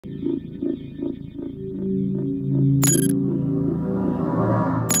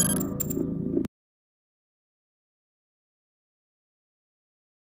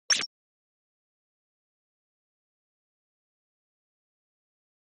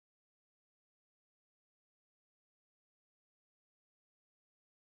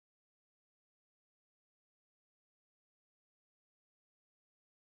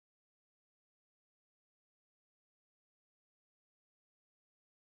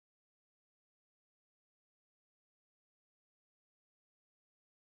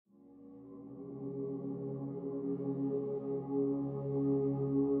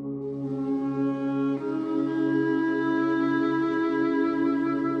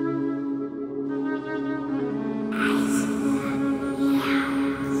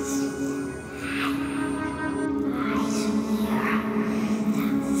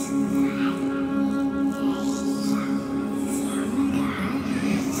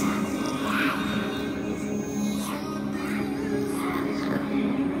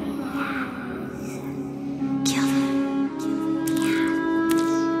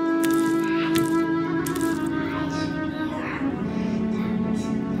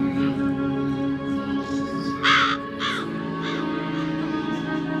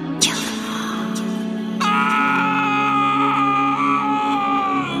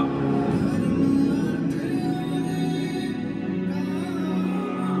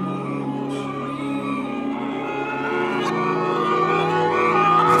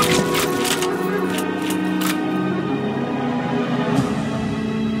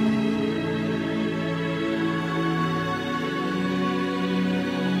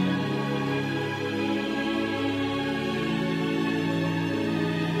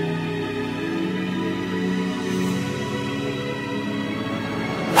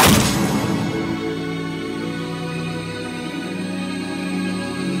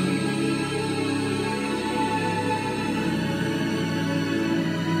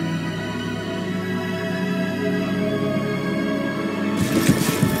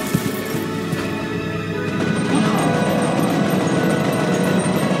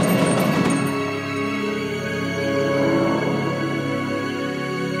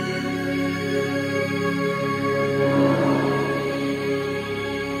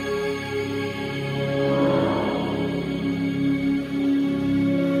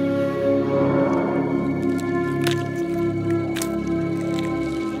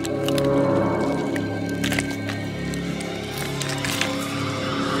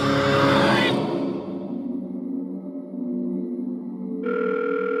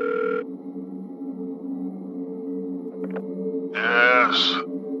Yes.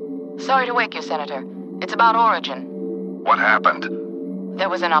 Sorry to wake you, Senator. It's about Origin. What happened? There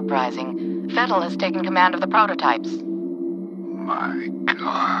was an uprising. F.e.a.r has taken command of the prototypes. My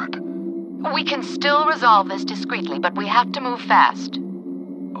God. We can still resolve this discreetly, but we have to move fast.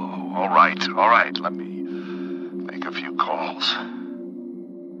 Oh, all right. Let me make a few calls.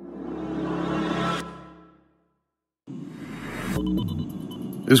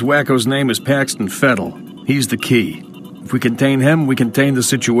 This wacko's name is Paxton Fettel. He's the key. If we contain him, we contain the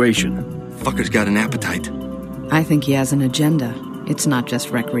situation. Fucker's got an appetite. I think he has an agenda. It's not just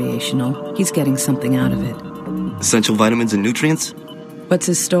recreational. He's getting something out of it. Essential vitamins and nutrients? What's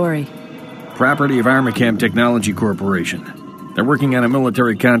his story? Property of Armicam Technology Corporation. They're working on a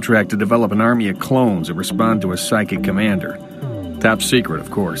military contract to develop an army of clones that respond to a psychic commander. Top secret,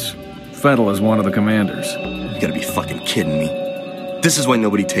 of course. Fettel is one of the commanders. You gotta be fucking kidding me. This is why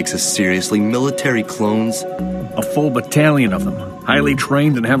nobody takes us seriously. Military clones? A full battalion of them. Highly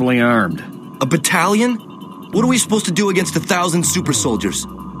trained and heavily armed. A battalion? What are we supposed to do against 1,000 super soldiers?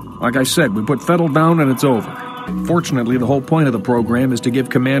 Like I said, we put Fettel down and it's over. Fortunately, the whole point of the program is to give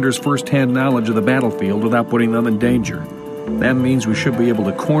commanders first-hand knowledge of the battlefield without putting them in danger. That means we should be able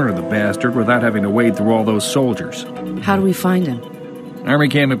to corner the bastard without having to wade through all those soldiers. How do we find him?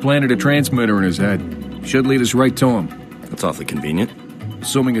 Armicam had planted a transmitter in his head. Should lead us right to him. That's awfully convenient.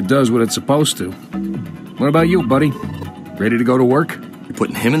 Assuming it does what it's supposed to. What about you, buddy? Ready to go to work? You're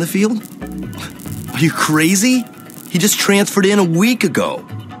putting him in the field? Are you crazy? He just transferred in a week ago.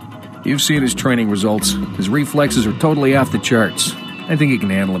 You've seen his training results. His reflexes are totally off the charts. I think he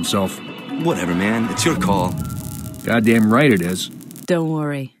can handle himself. Whatever, man. It's your call. Goddamn right it is. Don't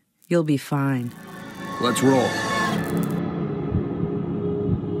worry. You'll be fine. Let's roll.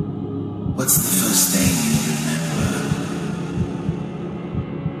 What's the first thing you remember?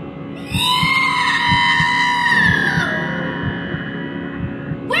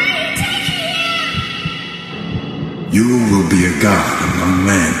 Where are you taking him? You will be a god among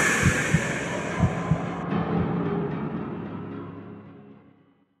men.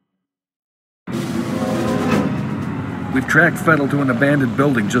 We've tracked Fettel to an abandoned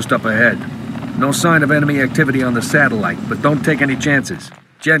building just up ahead. No sign of enemy activity on the satellite, but don't take any chances.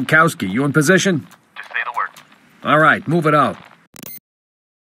 Jankowski, you in position? Just say the word. All right, move it out.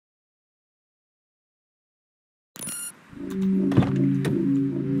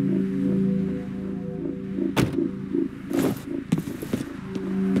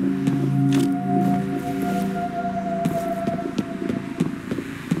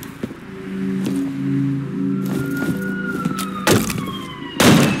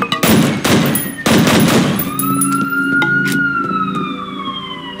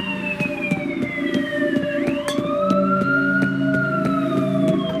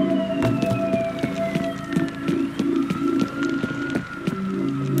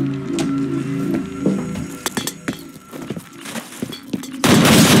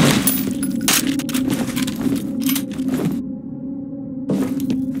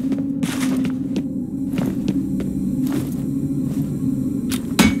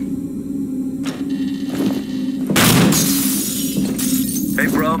 Hey,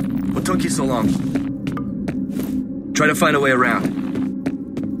 bro. What took you so long? Try to find a way around.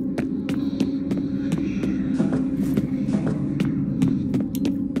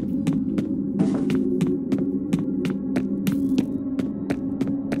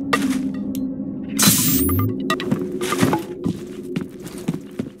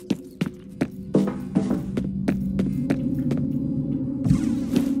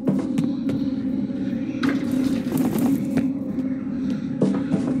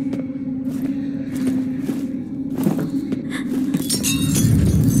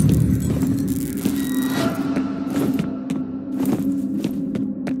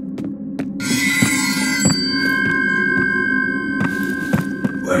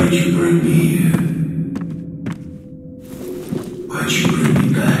 Why did you bring me here? Why'd you bring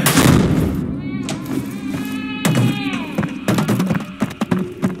me back?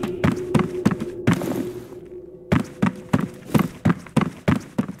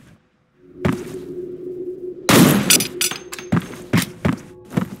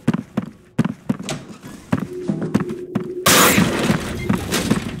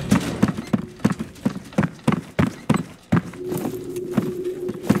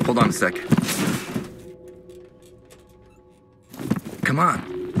 Hold on a sec. Come on.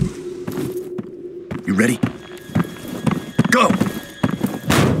 You ready? Go!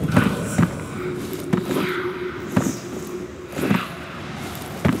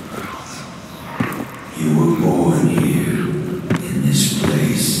 You were born here, in this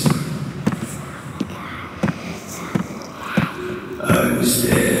place. I was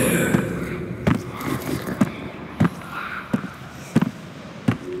there.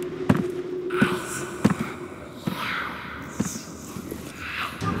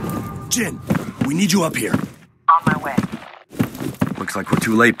 Jin, we need you up here. On my way. Looks like we're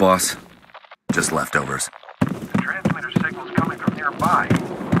too late, boss. Just leftovers. The transmitter signal's coming from nearby.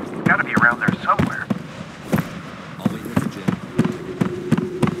 Gotta be around there somewhere. I'll wait here for Jin.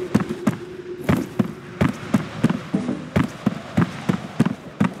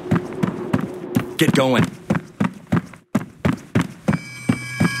 Get going.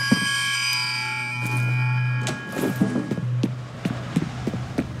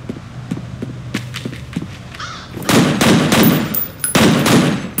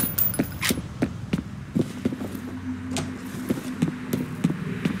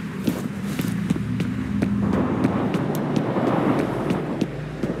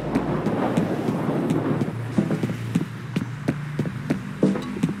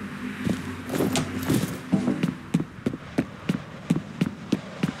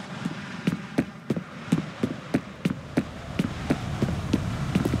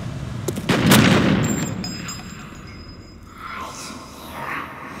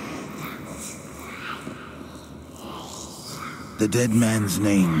 The dead man's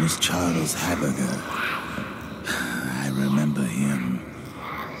name was Charles Haberger. I remember him.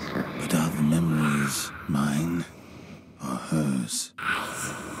 But are the memories mine or hers?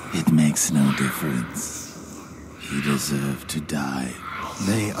 It makes no difference. He deserved to die.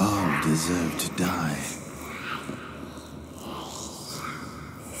 They all deserve to die.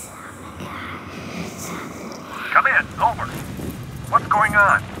 Come in, over. What's going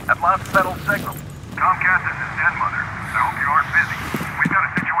on? I've lost Fettel's signal. Comcast, this is Den Mother. I hope you aren't busy. We've got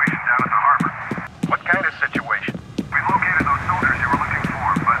a situation down at the harbor. What kind of situation? We located those soldiers you were looking for,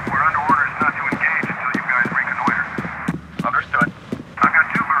 but we're under orders not to engage until you guys reconnoiter. Understood. I've got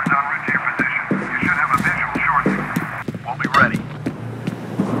 2 birds en route to your position. You should have a visual shortly. We'll be ready.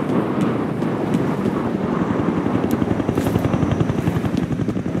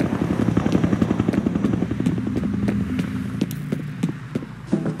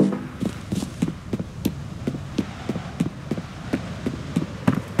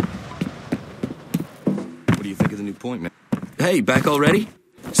 Hey, back already?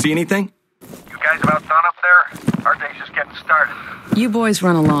 See anything? You guys about done up there? Our day's just getting started. You boys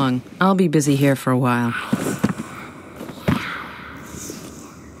run along. I'll be busy here for a while.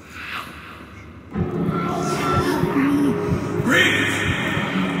 Breathe!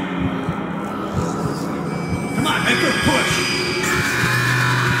 Come on, make her push!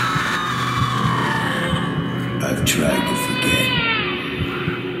 I've tried to forget.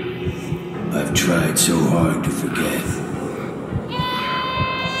 I've tried so hard to forget.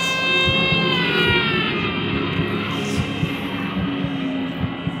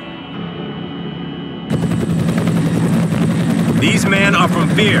 These men are from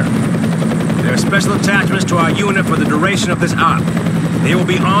f.e.a.r. They're special attachments to our unit for the duration of this op. They will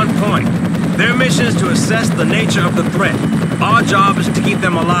be on point. Their mission is to assess the nature of the threat. Our job is to keep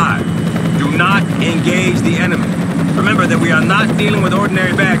them alive. Do not engage the enemy. Remember that we are not dealing with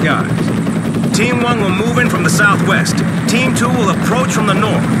ordinary bad guys. Team 1 will move in from the southwest. Team 2 will approach from the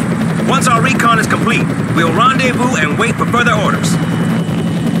north. Once our recon is complete, we'll rendezvous and wait for further orders.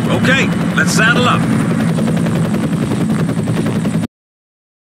 Okay, let's saddle up.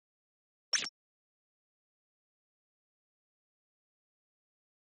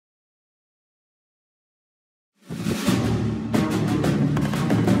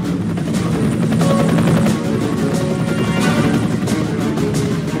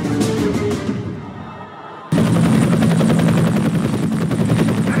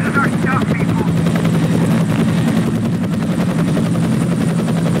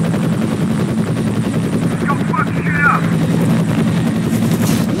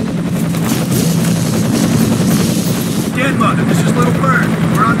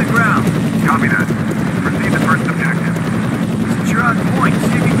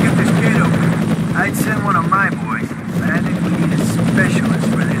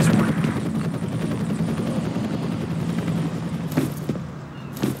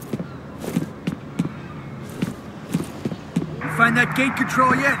 Find that gate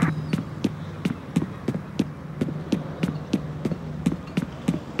control yet?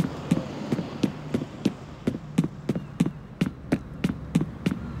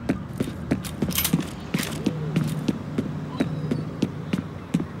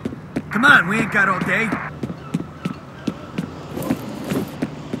 Come on, we ain't got all day.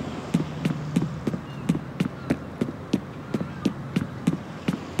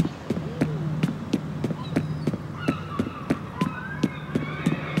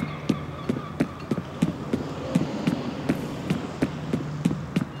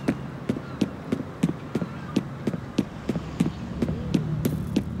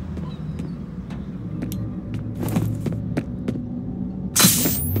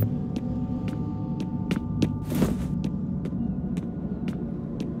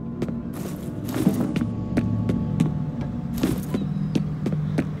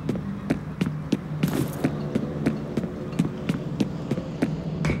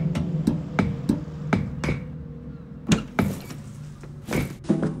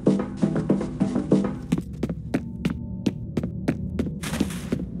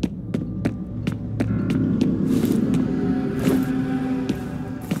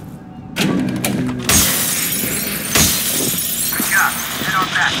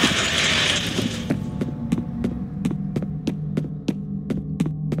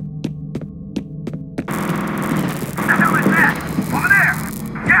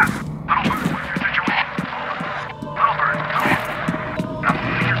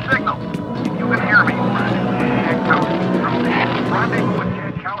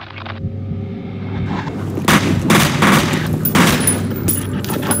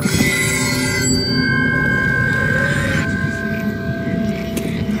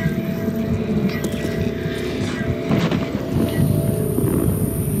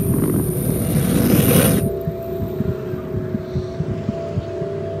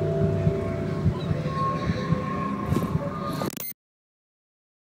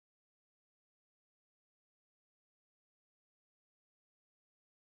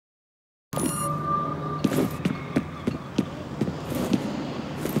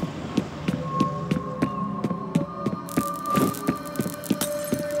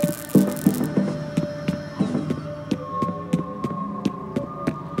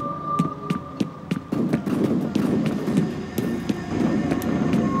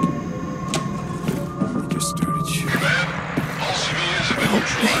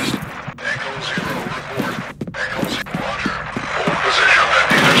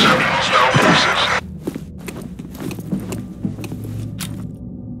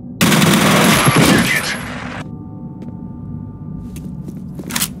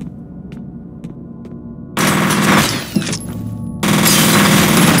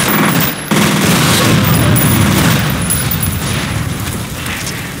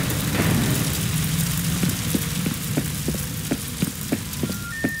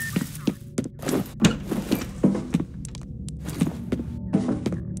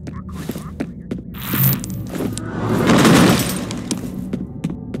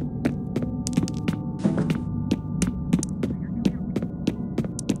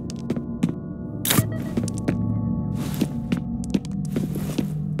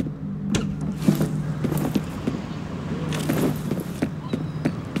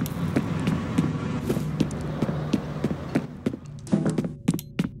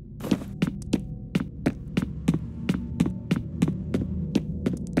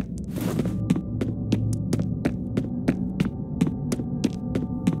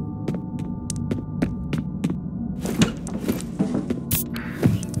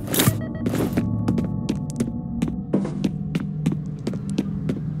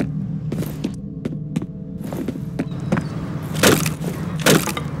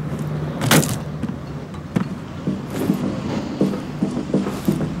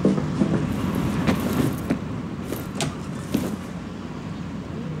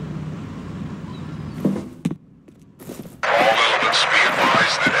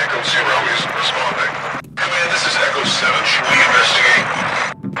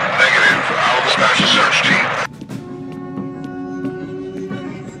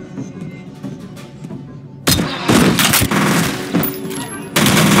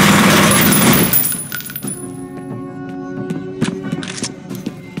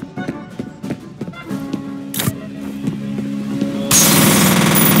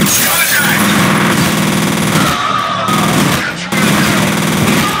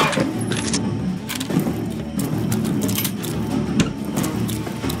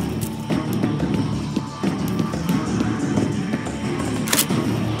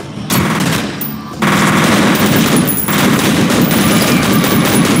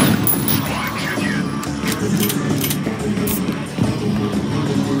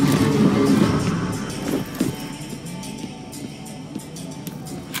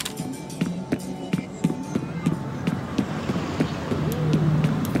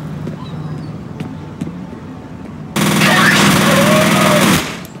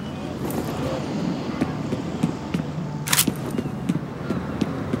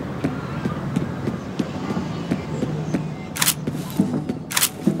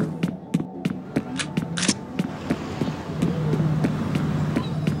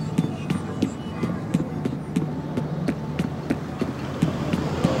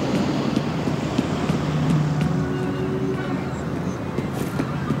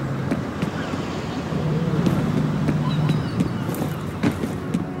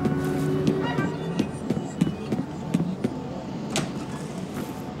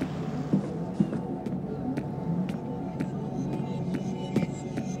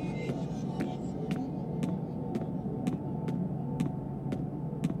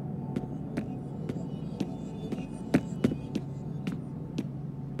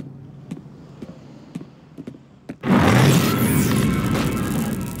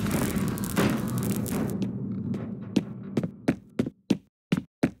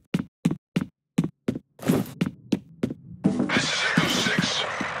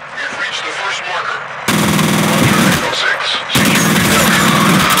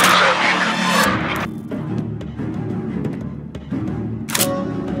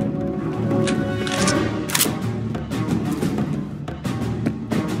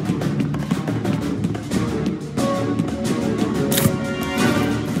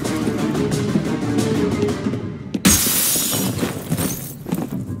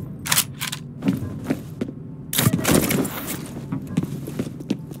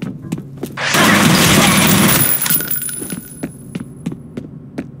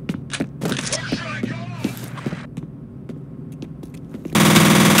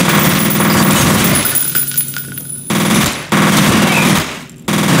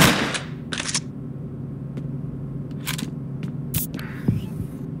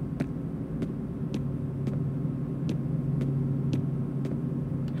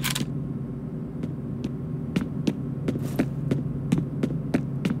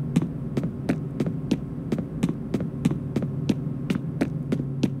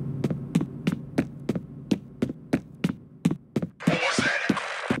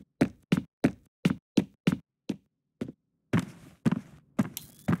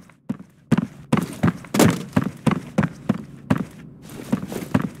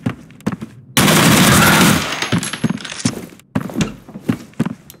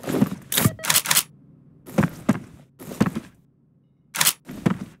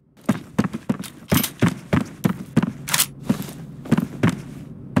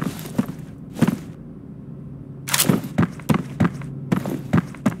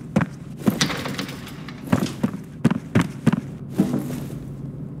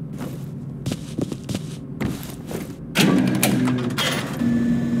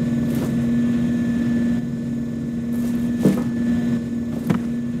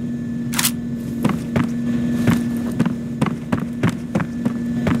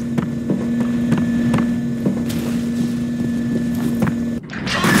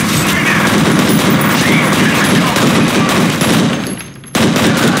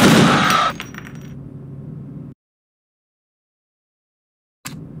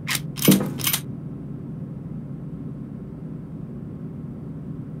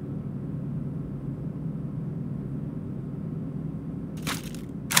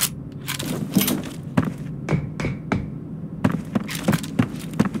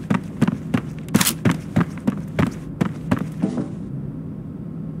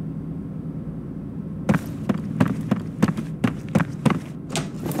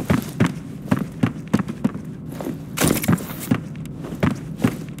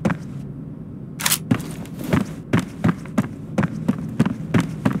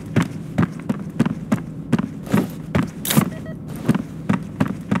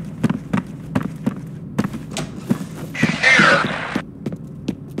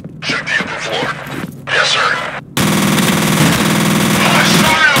 floor? Yes, sir.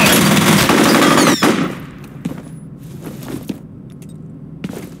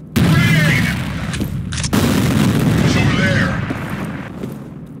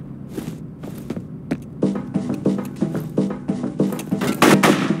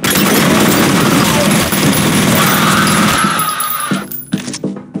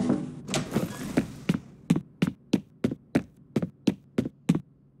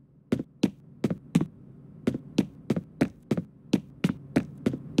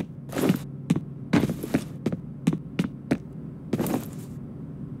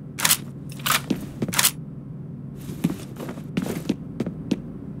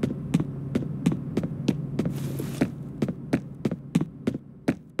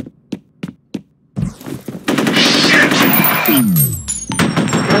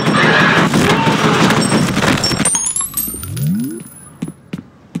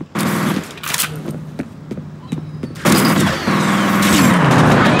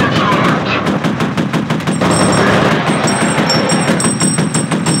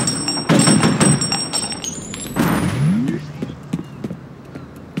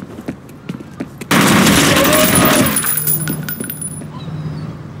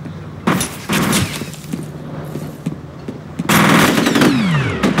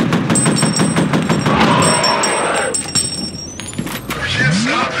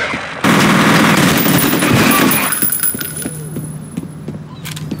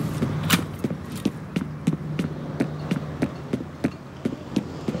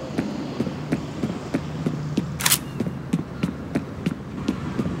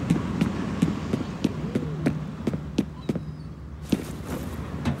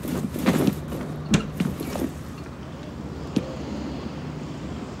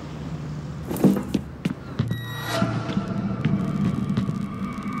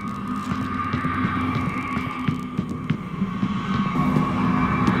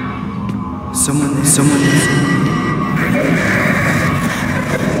 Someone there.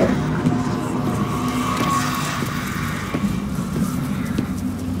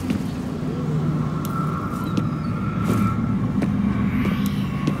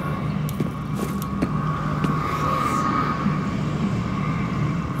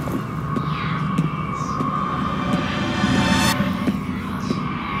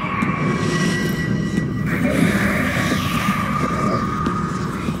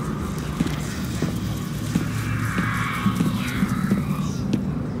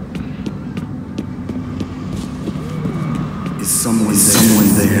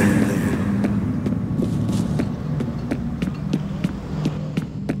 Someone there.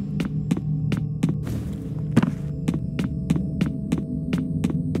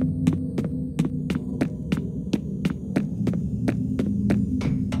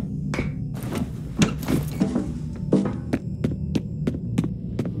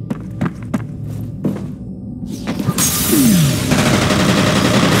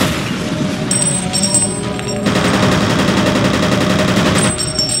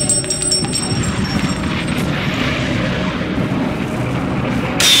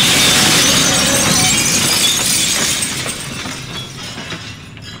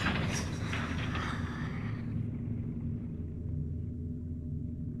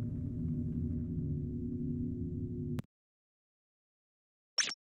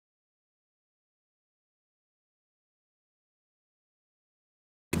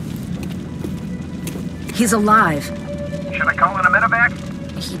 He's alive. Should I call in a medevac?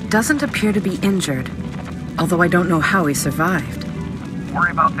 He doesn't appear to be injured, although I don't know how he survived. Worry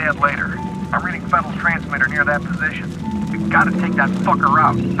about that later. I'm reading Federal's transmitter near that position. We've got to take that fucker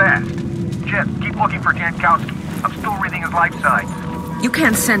out, fast. Jim, keep looking for Jankowski. I'm still reading his life signs. You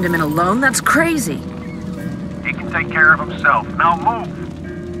can't send him in alone, that's crazy. He can take care of himself. Now move!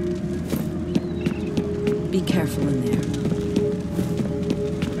 Be careful in there.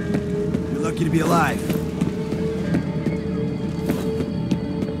 You're lucky to be alive.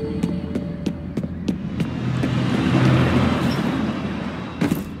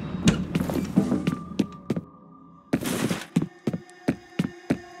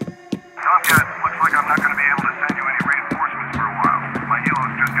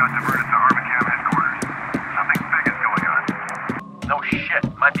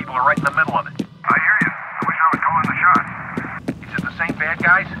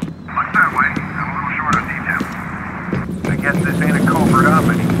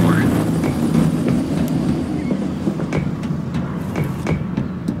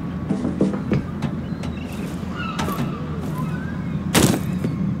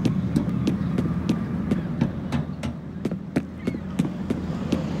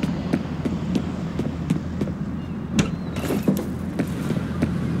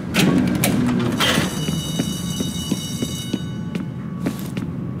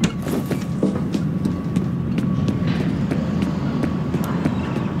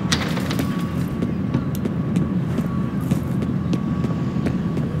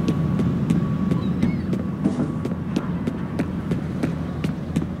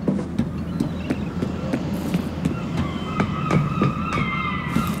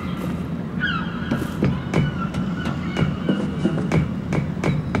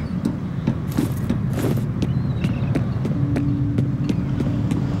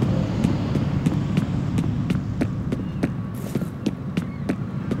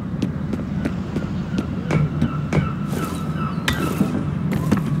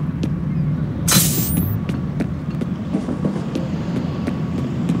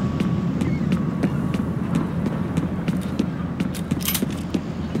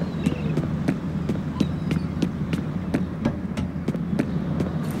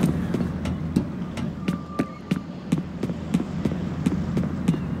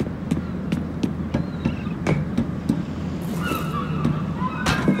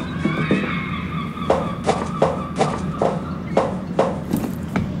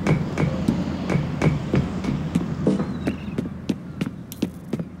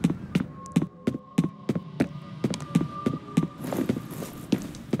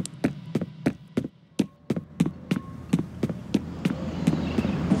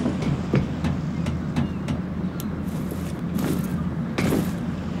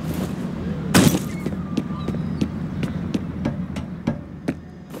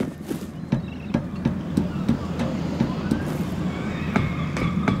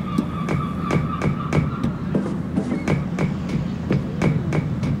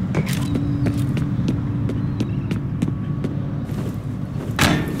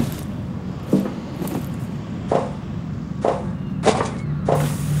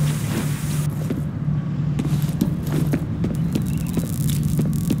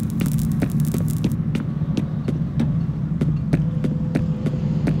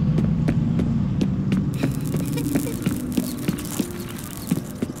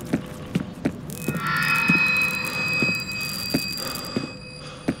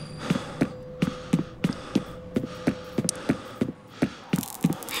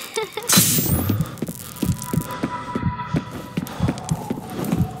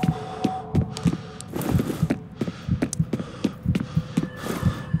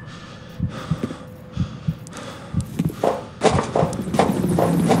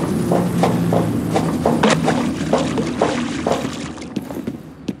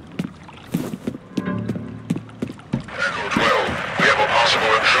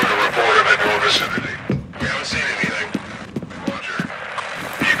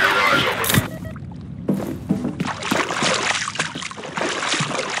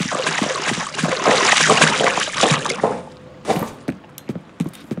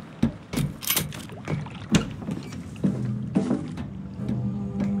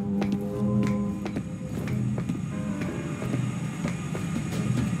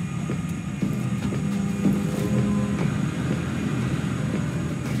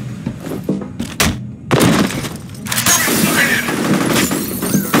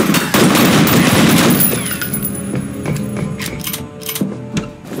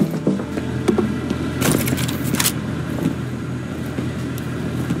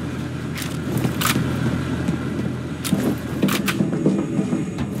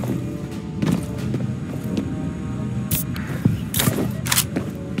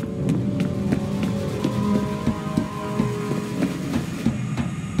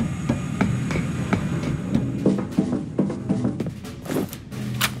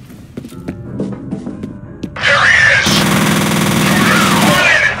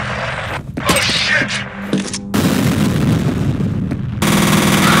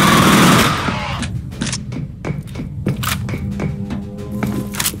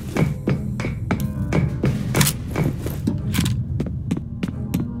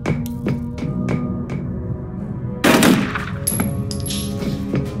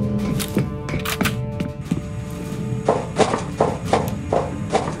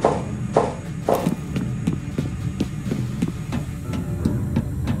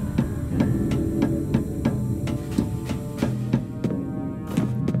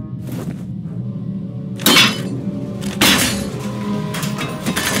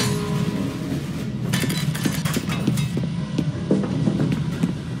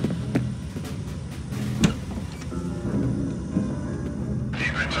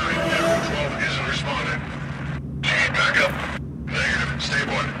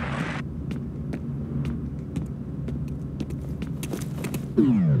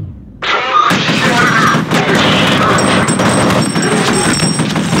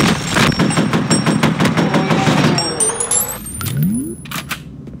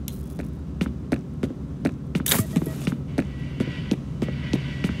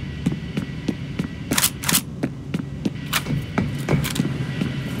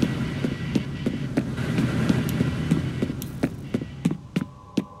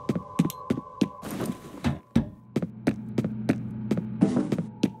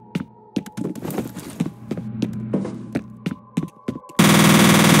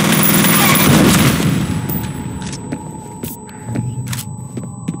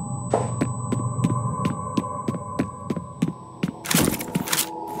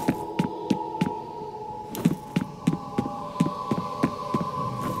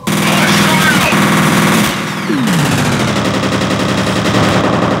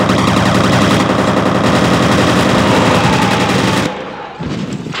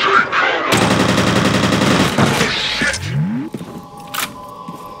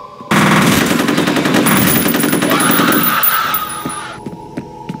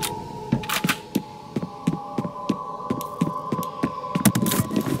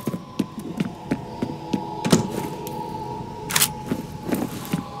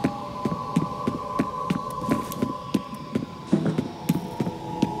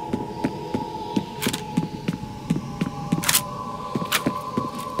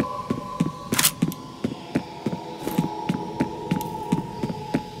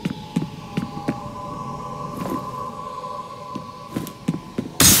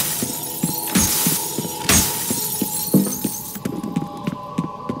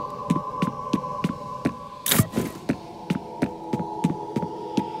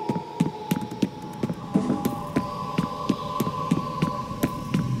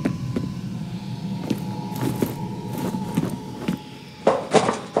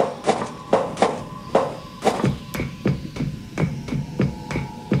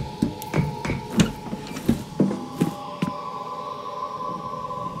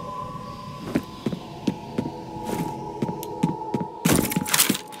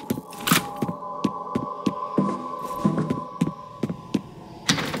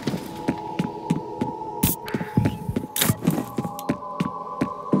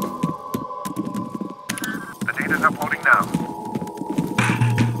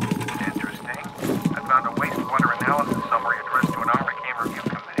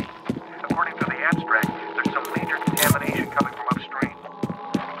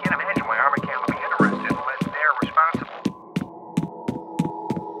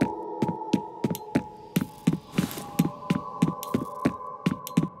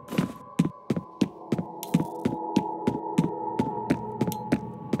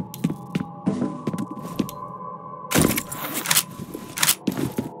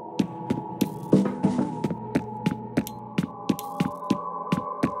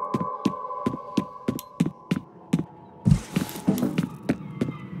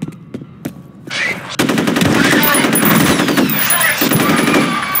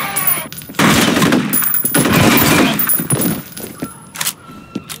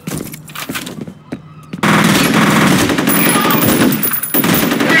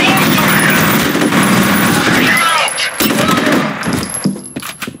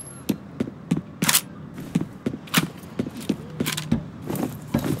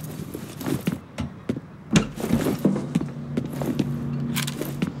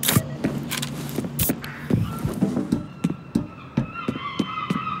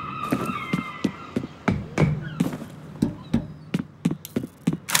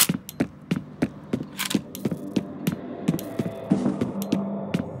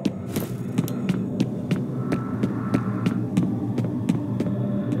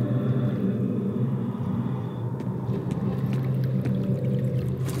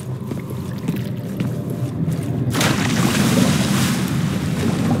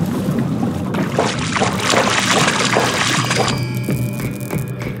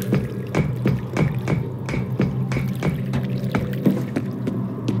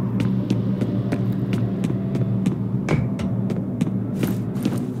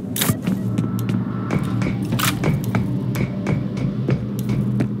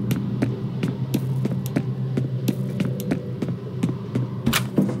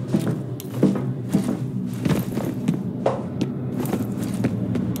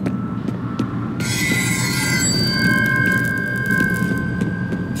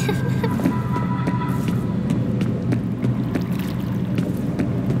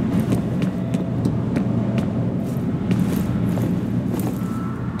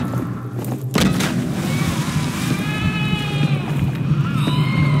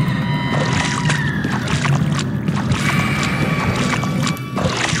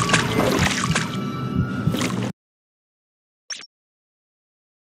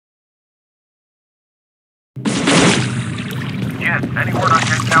 Jen, any word on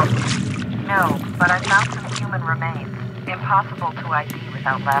Jankowski? No, but I found some human remains. Impossible to ID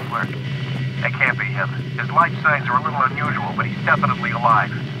without lab work. That can't be him. His life signs are a little unusual, but he's definitely alive.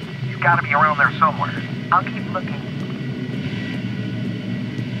 He's got to be around there somewhere. I'll keep looking.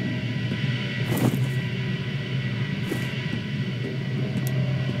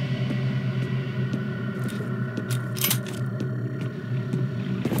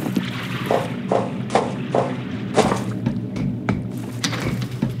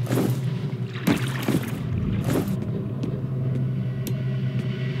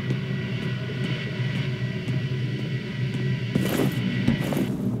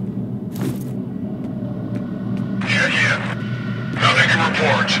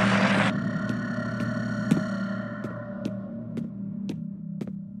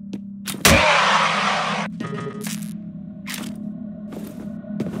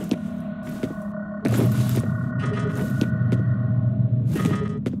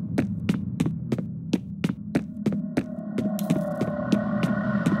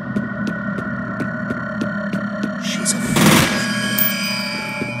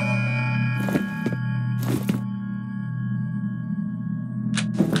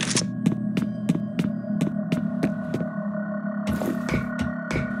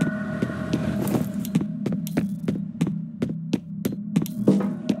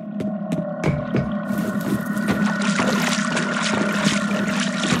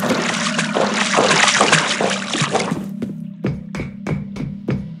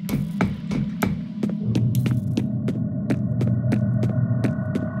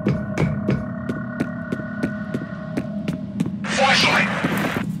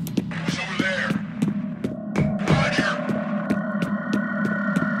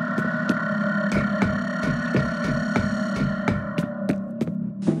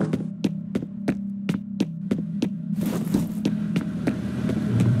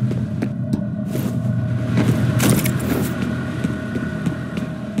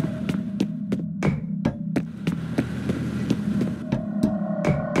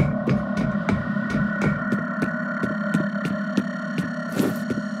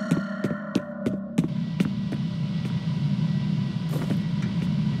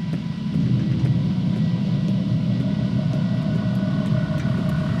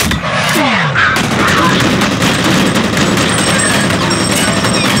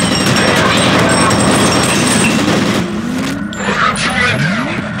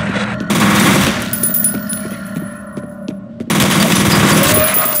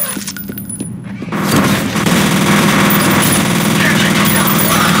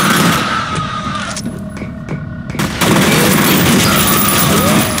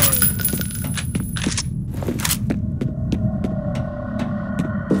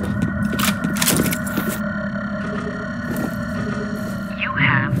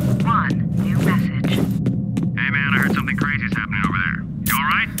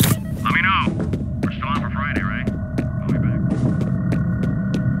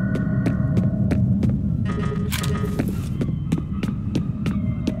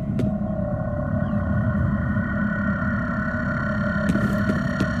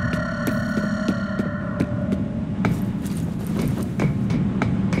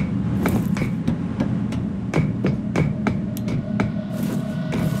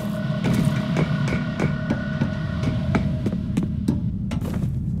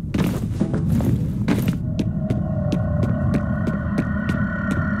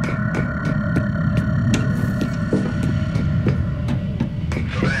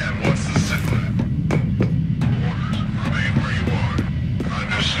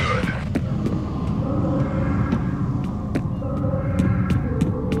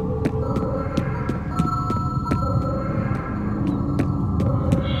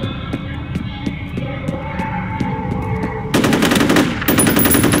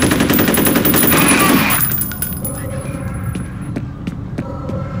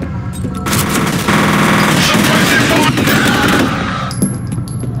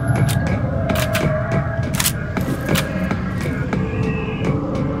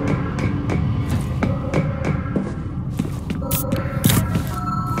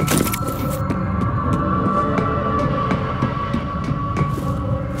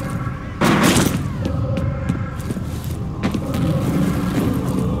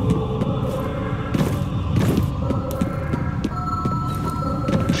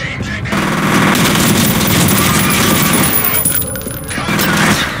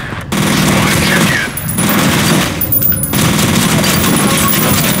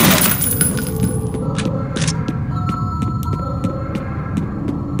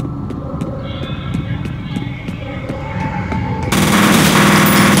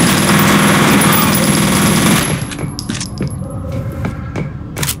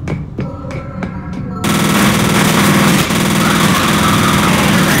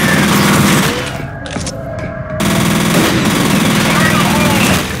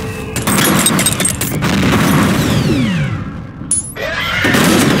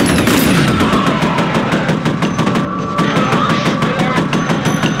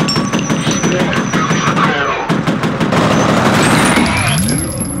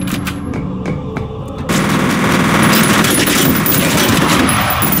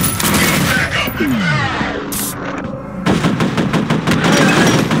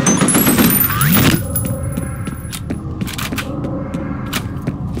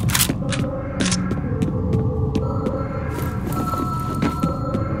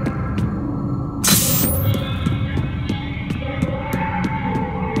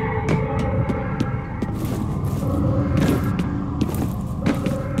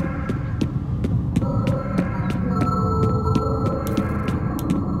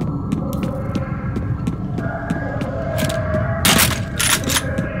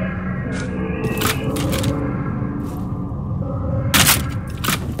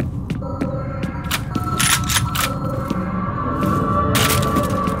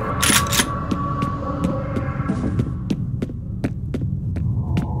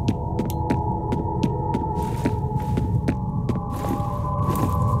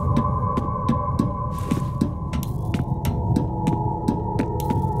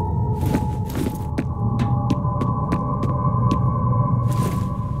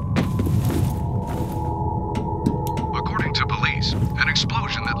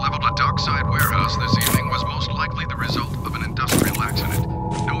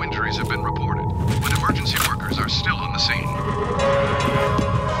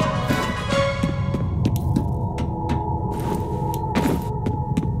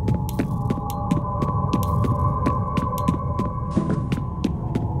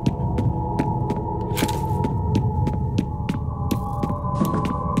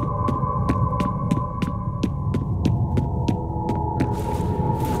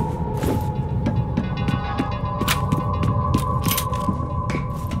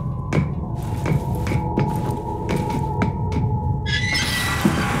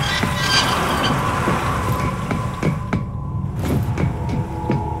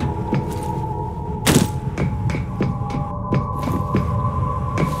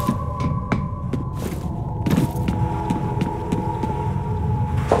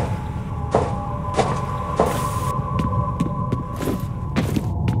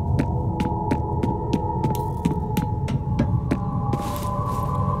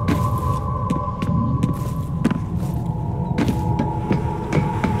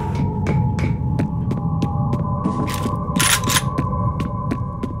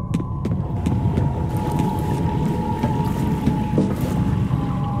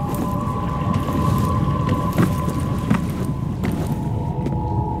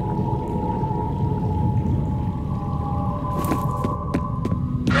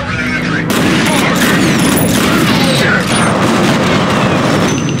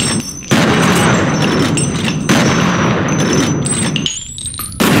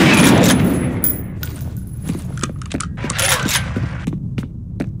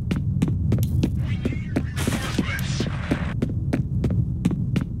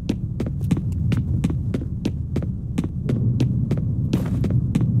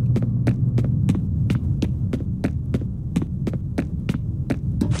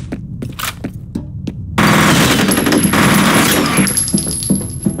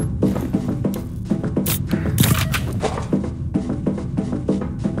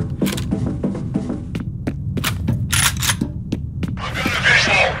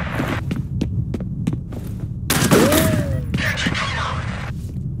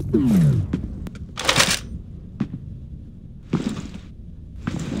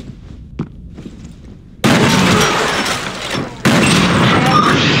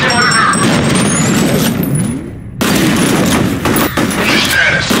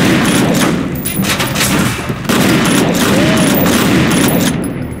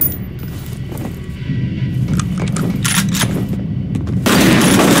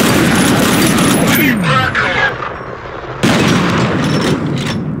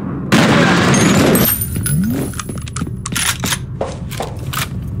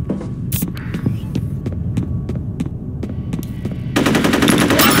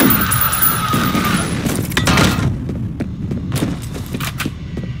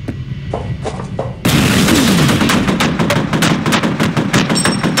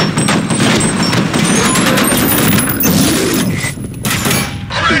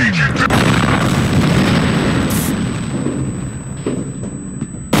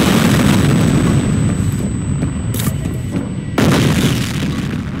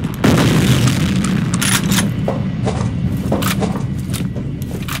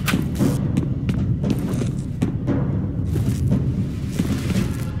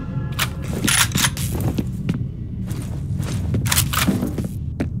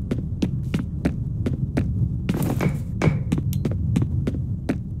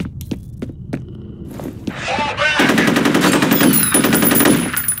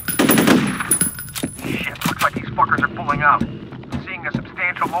 Out. Seeing a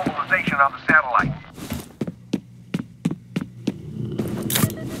substantial mobilization on the satellite.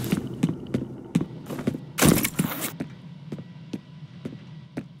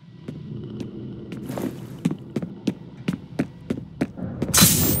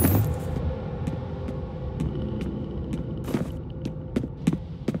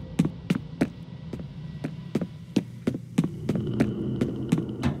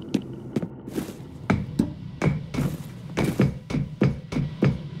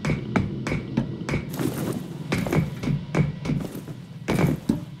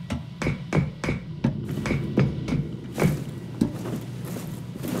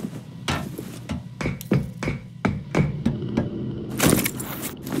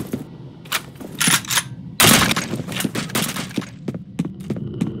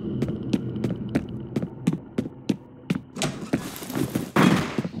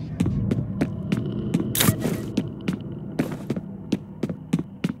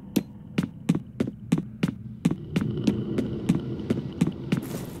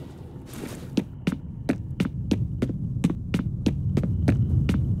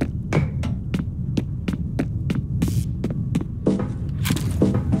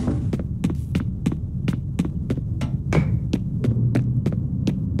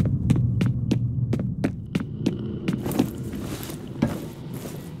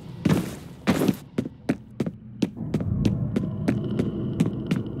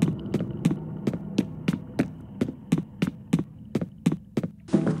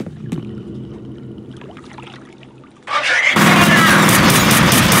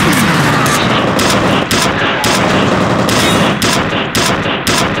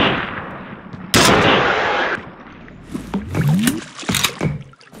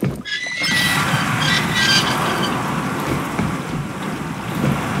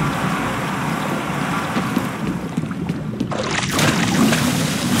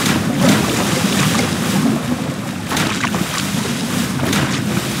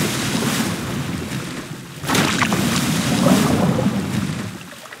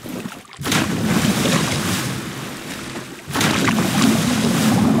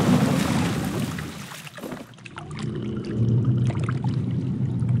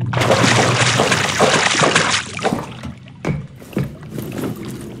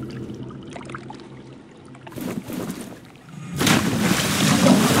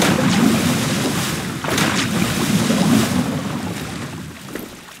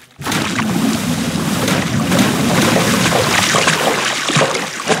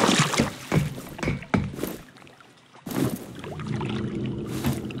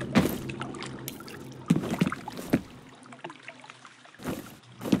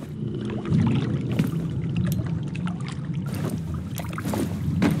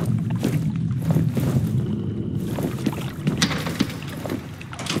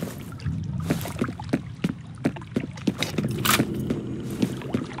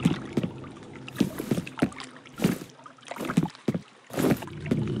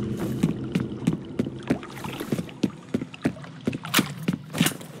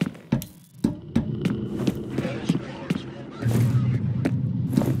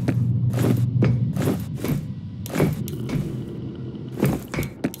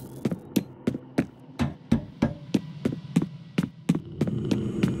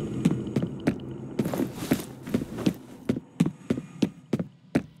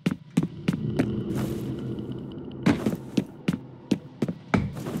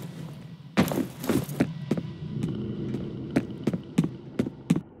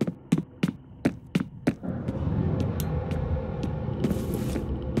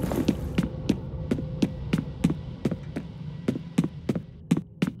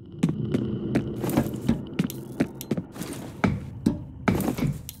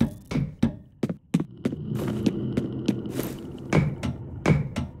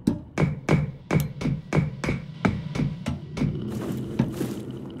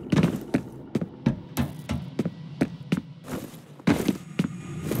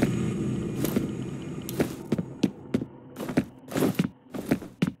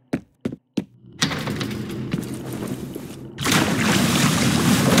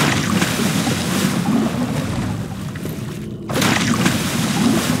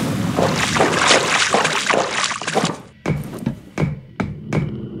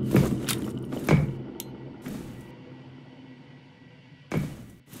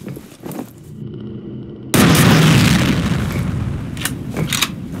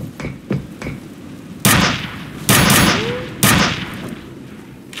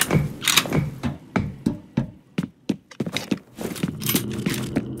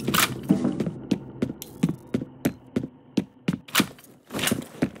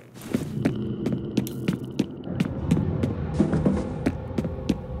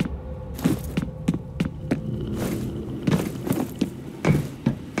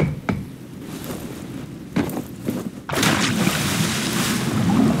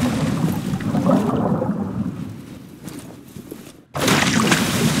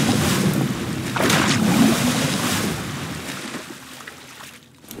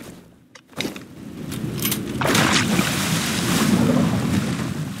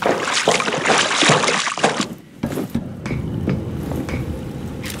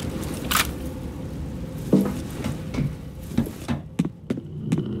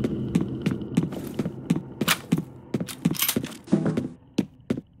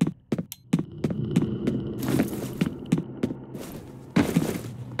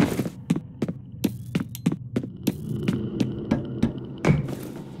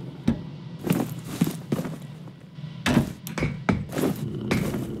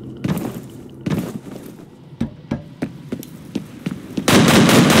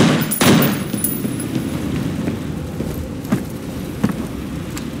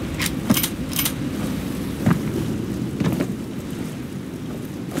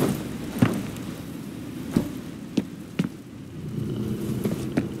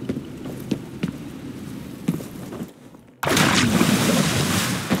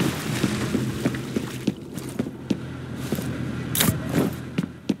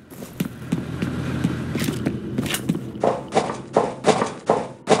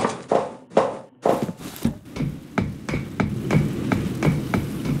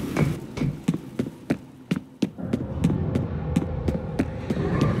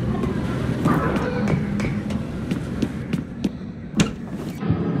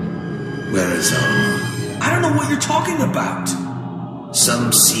 talking about?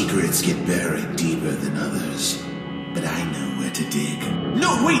 Some secrets get buried deeper than others, but I know where to dig.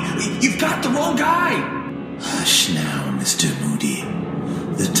 No, wait, you've got the wrong guy! Hush now, Mr. Moody.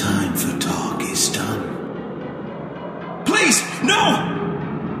 The time for talk is done. Please, no!